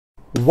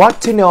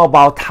What to know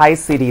about Thai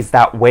cities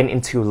that went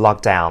into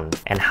lockdown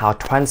and how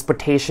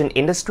transportation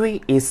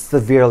industry is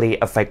severely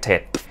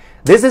affected.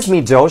 This is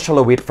me, Joe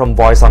Shalawit from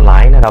Voice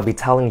Online, and I'll be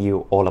telling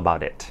you all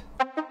about it.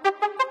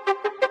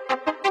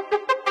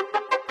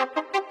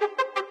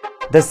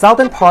 The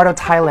southern part of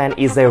Thailand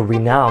is a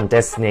renowned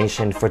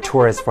destination for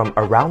tourists from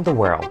around the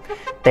world,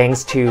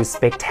 thanks to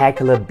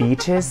spectacular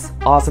beaches,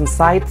 awesome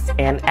sights,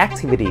 and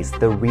activities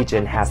the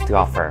region has to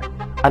offer.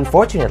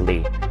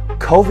 Unfortunately,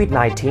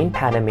 COVID-19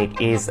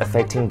 pandemic is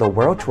affecting the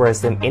world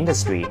tourism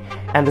industry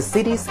and the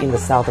cities in the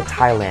south of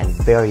Thailand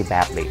very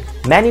badly.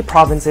 Many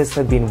provinces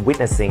have been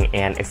witnessing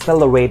an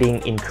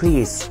accelerating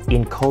increase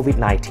in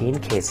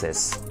COVID-19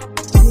 cases.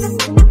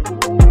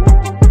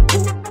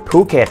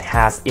 Phuket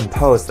has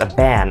imposed a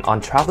ban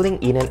on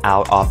traveling in and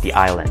out of the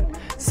island,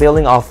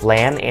 sealing off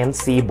land and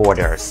sea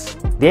borders.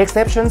 The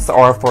exceptions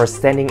are for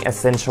sending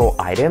essential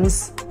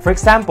items, for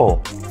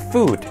example,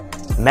 food,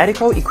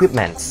 medical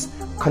equipment,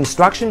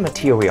 construction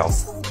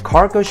materials,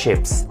 cargo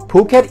ships.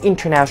 Phuket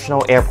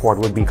International Airport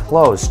will be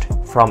closed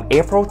from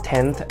April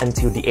 10th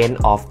until the end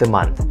of the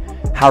month.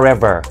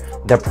 However,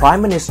 the Prime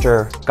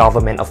Minister,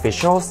 government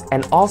officials,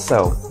 and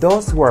also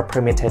those who are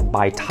permitted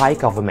by Thai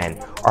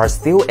government are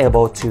still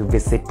able to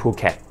visit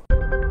Phuket.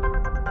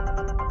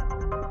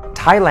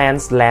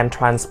 Thailand's Land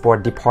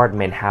Transport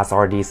Department has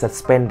already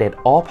suspended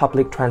all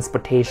public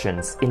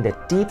transportations in the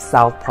deep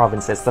south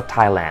provinces of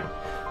Thailand,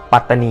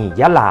 Pattani,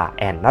 Yala,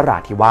 and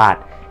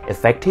Narathiwat,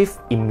 effective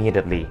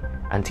immediately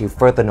until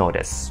further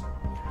notice.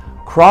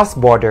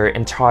 Cross-border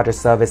and charter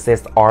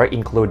services are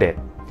included.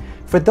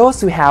 For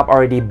those who have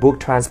already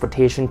booked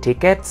transportation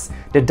tickets,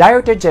 the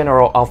Director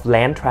General of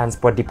Land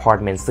Transport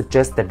Department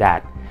suggested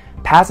that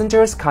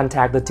passengers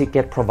contact the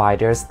ticket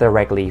providers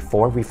directly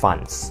for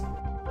refunds.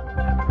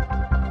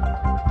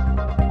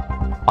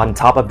 On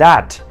top of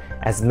that,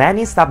 as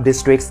many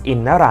sub-districts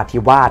in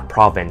Narathiwat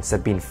province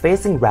have been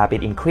facing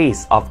rapid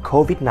increase of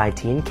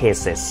COVID-19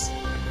 cases,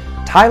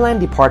 Thailand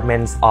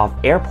Departments of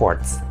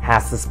Airports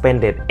has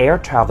suspended air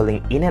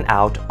traveling in and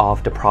out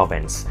of the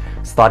province,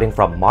 starting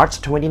from March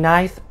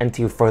 29th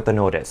until further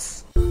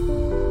notice.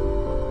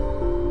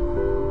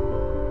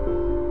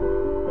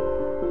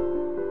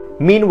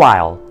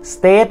 Meanwhile,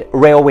 State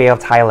Railway of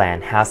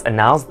Thailand has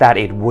announced that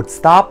it would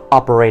stop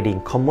operating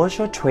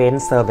commercial train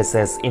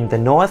services in the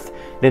north,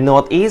 the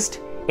northeast,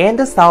 and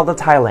the south of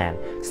Thailand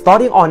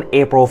starting on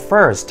April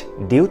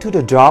 1st due to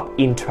the drop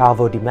in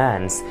travel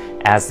demands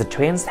as the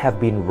trains have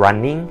been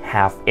running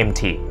half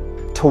empty.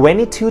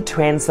 22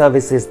 train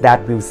services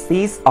that will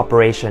cease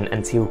operation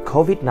until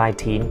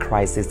COVID-19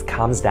 crisis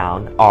calms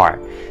down are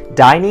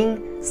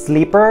Dining,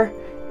 Sleeper,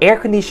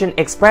 Air-Conditioned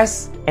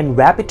Express, and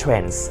Rapid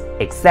trains,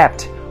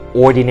 except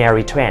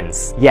Ordinary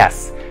trains.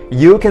 Yes,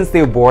 you can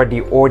still board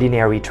the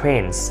ordinary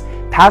trains.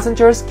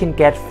 Passengers can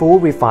get full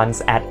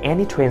refunds at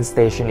any train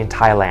station in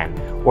Thailand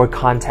or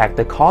contact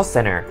the call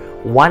center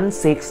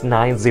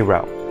 1690.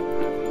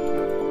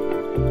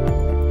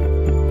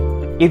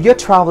 If you're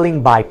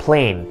traveling by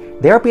plane,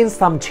 there have been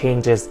some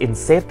changes in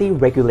safety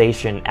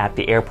regulation at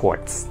the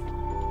airports.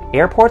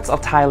 Airports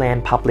of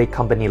Thailand Public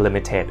Company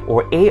Limited,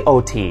 or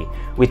AOT,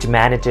 which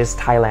manages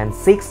Thailand's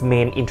 6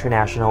 main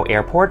international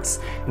airports,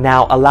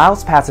 now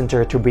allows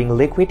passengers to bring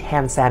liquid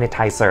hand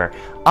sanitizer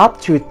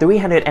up to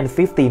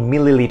 350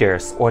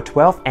 milliliters or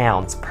 12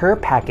 ounce per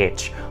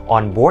package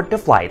on board the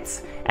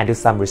flights and to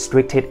some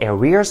restricted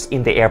areas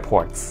in the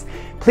airports.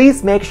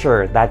 Please make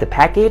sure that the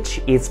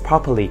package is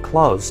properly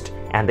closed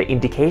and the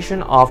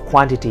indication of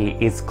quantity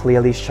is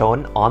clearly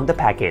shown on the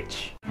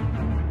package.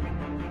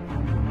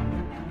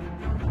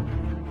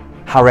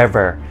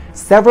 However,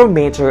 several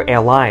major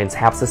airlines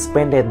have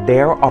suspended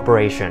their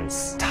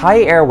operations.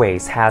 Thai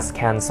Airways has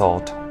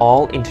cancelled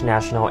all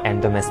international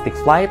and domestic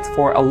flights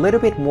for a little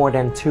bit more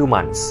than 2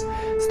 months,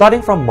 starting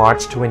from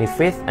March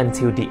 25th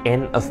until the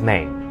end of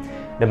May.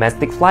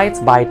 Domestic flights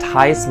by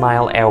Thai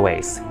Smile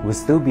Airways will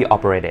still be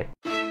operated.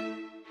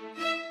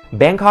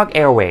 Bangkok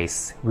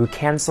Airways will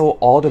cancel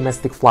all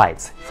domestic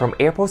flights from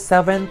April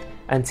 7th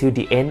until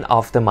the end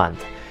of the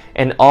month,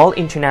 and all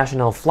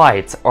international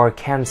flights are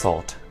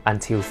cancelled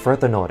until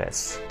further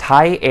notice.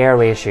 Thai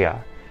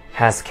AirAsia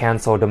has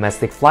cancelled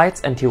domestic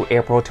flights until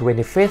April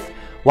 25th,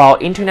 while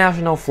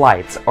international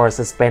flights are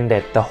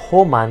suspended the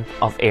whole month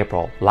of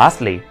April.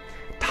 Lastly,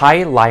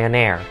 Thai Lion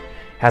Air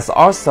has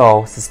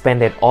also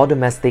suspended all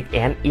domestic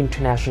and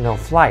international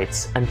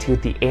flights until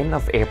the end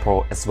of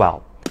April as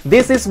well.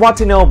 This is What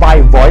to Know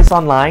by Voice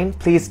Online.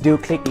 Please do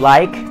click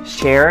like,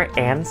 share,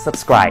 and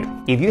subscribe.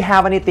 If you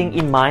have anything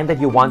in mind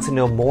that you want to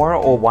know more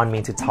or want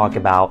me to talk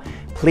about,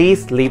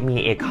 please leave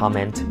me a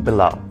comment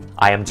below.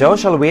 I am Joe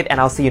Shalawit,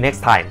 and I'll see you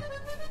next time.